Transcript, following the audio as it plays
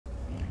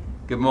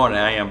Good morning,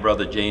 I am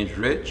Brother James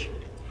Rich.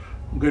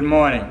 Good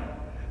morning,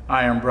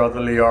 I am Brother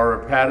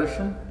Leora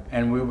Patterson,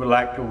 and we would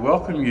like to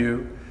welcome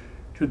you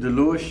to the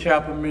Lewis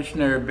Chapel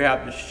Missionary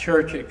Baptist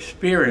Church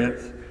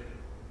experience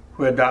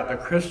where Dr.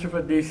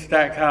 Christopher D.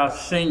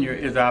 Stackhouse Sr.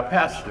 is our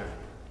pastor.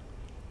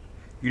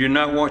 You do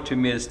not want to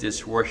miss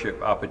this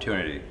worship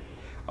opportunity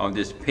on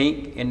this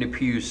Pink in the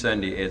Pew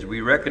Sunday as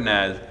we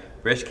recognize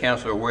Breast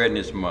Cancer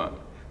Awareness Month.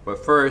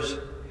 But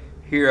first,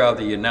 here are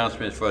the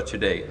announcements for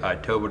today,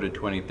 October the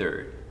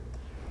 23rd.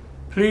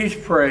 Please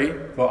pray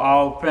for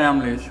all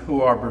families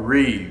who are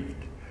bereaved.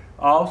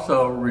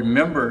 Also,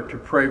 remember to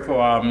pray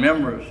for our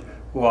members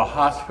who are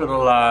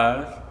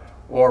hospitalized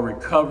or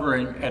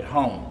recovering at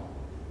home.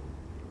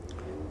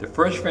 The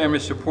First Family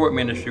Support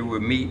Ministry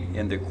will meet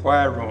in the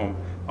choir room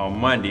on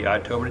Monday,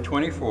 October the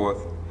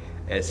 24th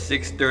at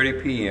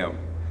 6:30 p.m.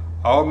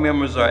 All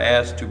members are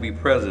asked to be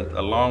present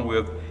along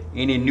with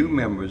any new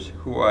members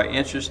who are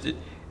interested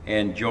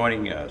in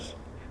joining us.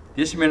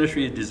 This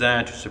ministry is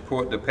designed to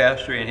support the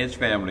pastor and his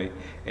family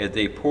as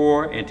they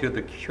pour into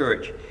the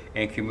church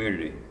and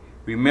community.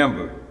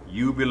 Remember,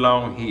 you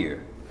belong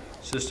here.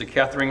 Sister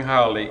Catherine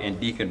Howley and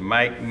Deacon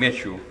Mike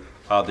Mitchell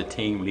are the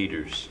team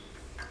leaders.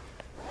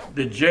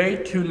 The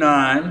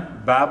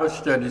J29 Bible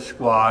Study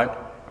Squad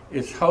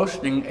is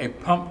hosting a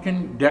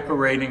pumpkin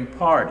decorating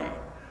party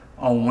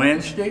on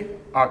Wednesday,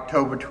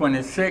 October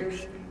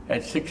 26th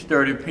at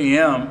 6:30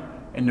 p.m.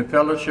 in the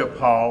Fellowship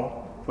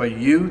Hall for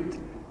youth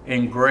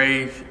in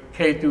grades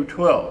K through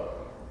 12.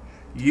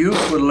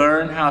 Youth will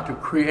learn how to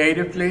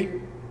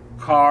creatively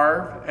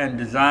carve and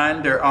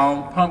design their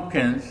own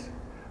pumpkins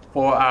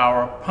for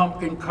our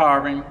pumpkin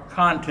carving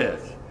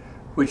contest,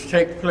 which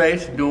takes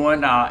place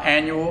during our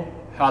annual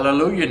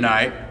Hallelujah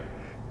Night.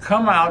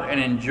 Come out and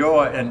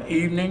enjoy an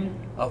evening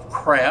of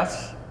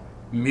crafts,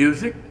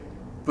 music,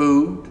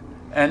 food,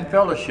 and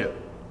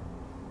fellowship.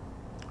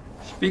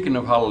 Speaking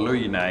of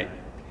Hallelujah Night,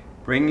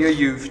 bring your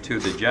youth to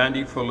the John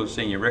D. Fuller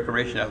Senior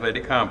Recreation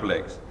Athletic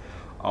Complex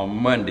on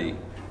Monday,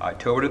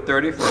 October the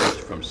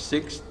 31st from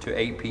 6 to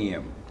 8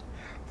 p.m.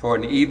 for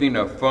an evening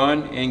of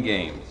fun and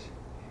games.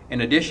 In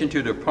addition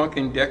to the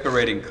pumpkin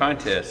decorating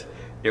contest,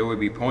 there will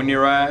be pony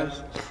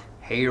rides,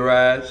 hay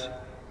rides,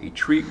 a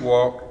treat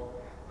walk,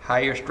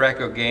 higher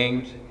striker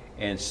games,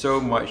 and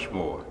so much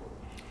more.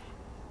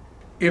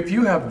 If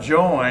you have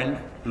joined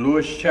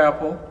Lewis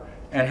Chapel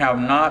and have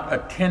not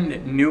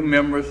attended new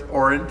members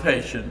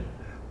orientation,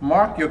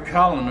 mark your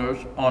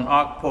calendars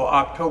for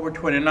October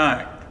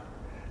 29th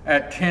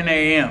at 10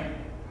 a.m.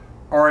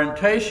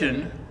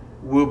 Orientation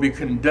will be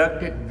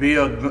conducted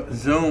via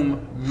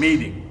Zoom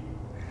meeting.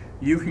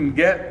 You can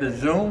get the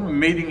Zoom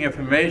meeting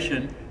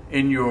information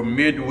in your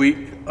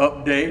midweek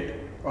update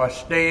or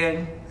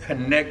Staying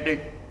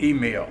Connected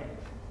email.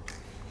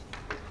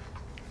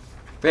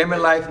 Family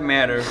Life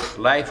Matters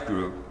Life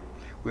Group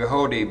will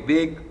hold a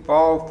big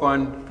Fall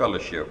Fun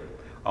Fellowship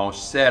on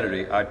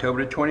Saturday,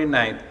 October the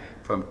 29th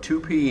from 2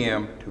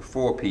 p.m. to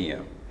 4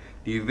 p.m.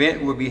 The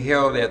event will be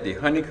held at the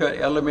Honeycutt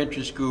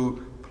Elementary School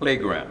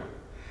playground.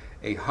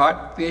 A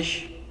hot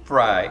fish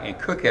fry and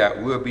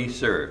cookout will be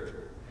served.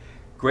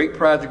 Great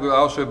prizes will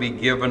also be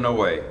given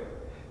away.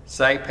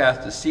 Site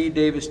Pastor C.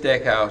 David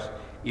Stackhouse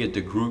is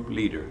the group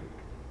leader.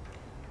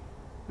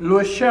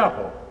 Lewis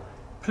Chapel,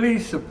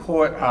 please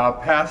support our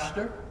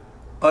pastor,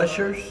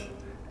 ushers,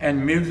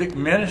 and music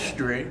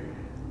ministry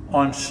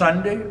on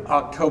Sunday,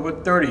 October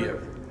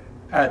 30th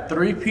at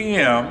 3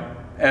 p.m.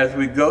 as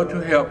we go to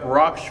help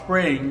Rock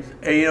Springs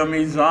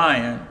AME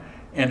Zion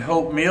in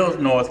Hope Mills,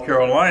 North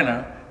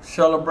Carolina,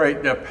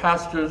 celebrate their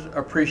pastor's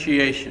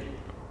appreciation.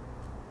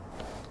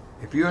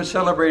 If you are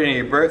celebrating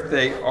a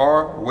birthday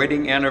or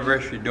wedding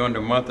anniversary during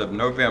the month of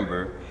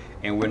November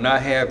and will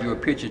not have your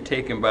picture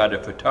taken by the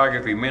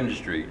photography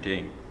ministry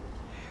team,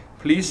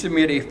 please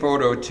submit a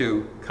photo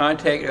to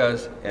contact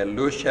us at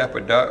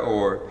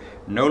lewischapel.org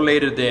no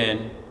later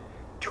than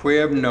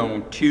 12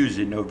 noon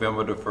Tuesday,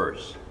 November the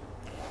 1st.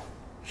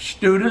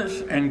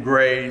 Students in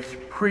grades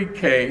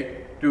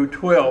pre-K through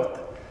 12th,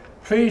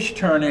 please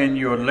turn in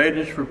your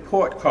latest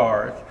report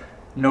cards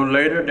no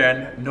later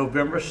than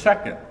November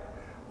 2nd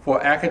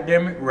for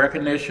Academic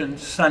Recognition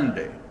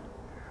Sunday.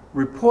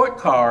 Report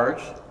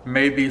cards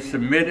may be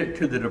submitted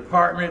to the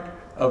Department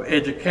of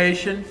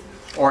Education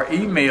or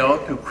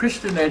emailed to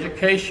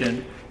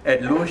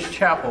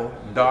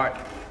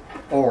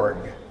christianeducation@lewischapel.org.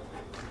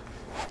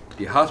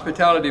 The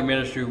Hospitality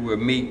Ministry will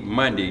meet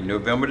Monday,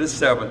 November the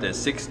 7th at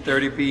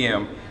 6:30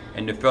 p.m.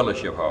 in the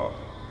Fellowship Hall.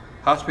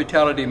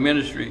 Hospitality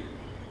Ministry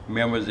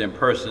members and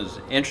persons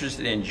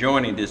interested in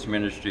joining this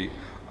ministry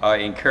are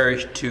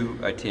encouraged to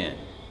attend.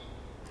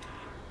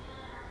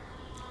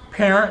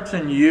 Parents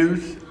and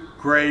youth,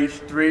 grades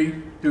 3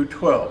 through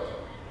 12.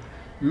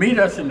 Meet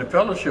us in the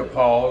Fellowship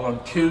Hall on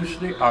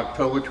Tuesday,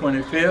 October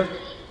 25th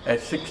at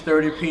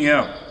 6:30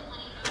 p.m.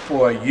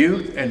 for a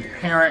youth and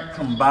parent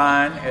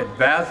combined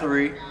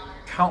advisory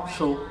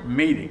council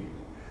meeting.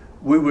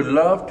 We would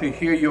love to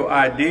hear your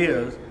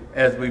ideas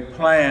as we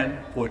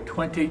plan for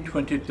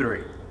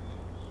 2023.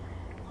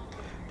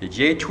 The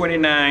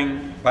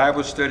J29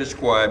 Bible Study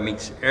Squad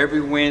meets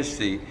every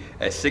Wednesday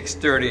at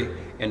 6:30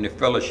 in the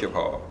Fellowship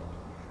Hall.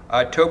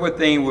 Our October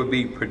theme will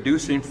be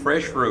producing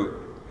fresh fruit,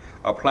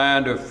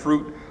 applying the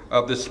fruit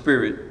of the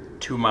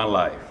Spirit to my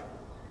life.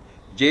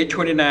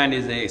 J29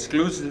 is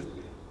exclusive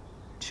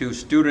to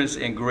students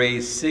in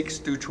grades 6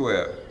 through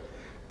 12.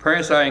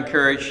 Parents are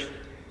encouraged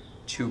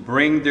to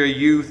bring their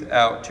youth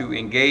out to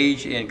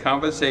engage in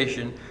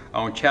conversation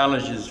on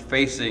challenges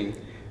facing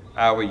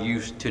our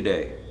youth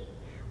today.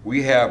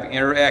 We have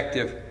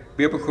interactive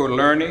biblical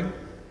learning,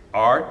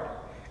 art,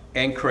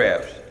 and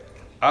crafts,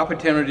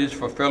 opportunities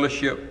for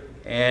fellowship,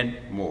 and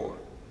more.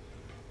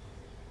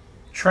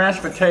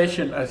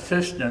 Transportation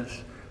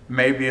assistance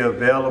may be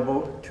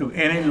available to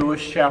any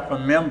Lewis Chapel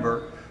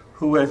member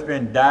who has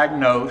been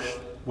diagnosed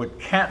with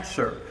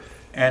cancer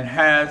and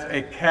has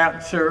a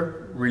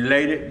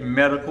cancer-related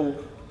medical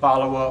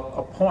follow-up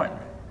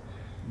appointment.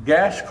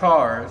 Gas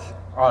cars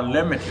are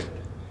limited.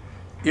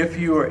 If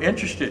you are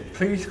interested,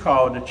 please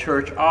call the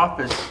church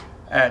office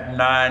at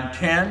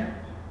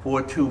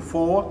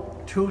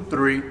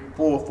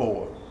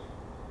 910-424-2344.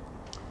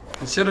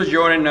 Consider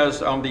joining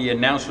us on the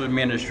announcement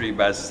ministry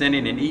by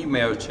sending an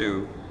email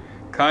to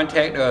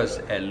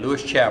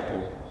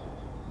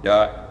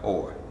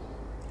contact@lewischapel.org.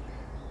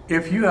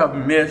 If you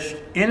have missed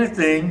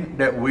anything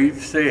that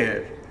we've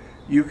said,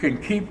 you can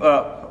keep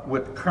up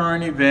with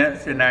current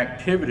events and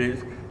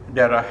activities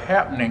that are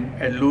happening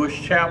at Lewis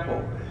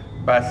Chapel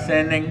by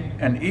sending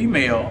an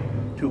email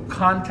to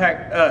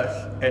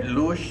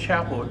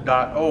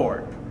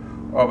contact@lewischapel.org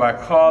or by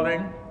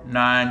calling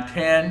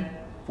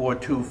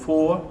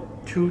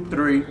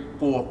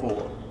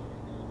 910-424-2344.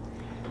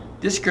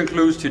 This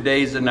concludes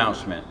today's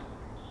announcement.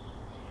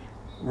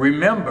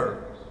 Remember,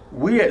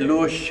 we at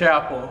Lewis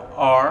Chapel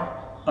are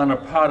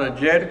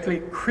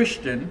unapologetically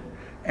Christian,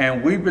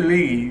 and we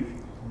believe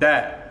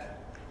that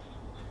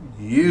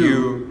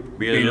you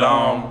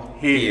belong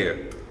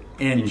here.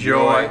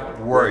 Enjoy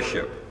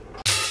worship.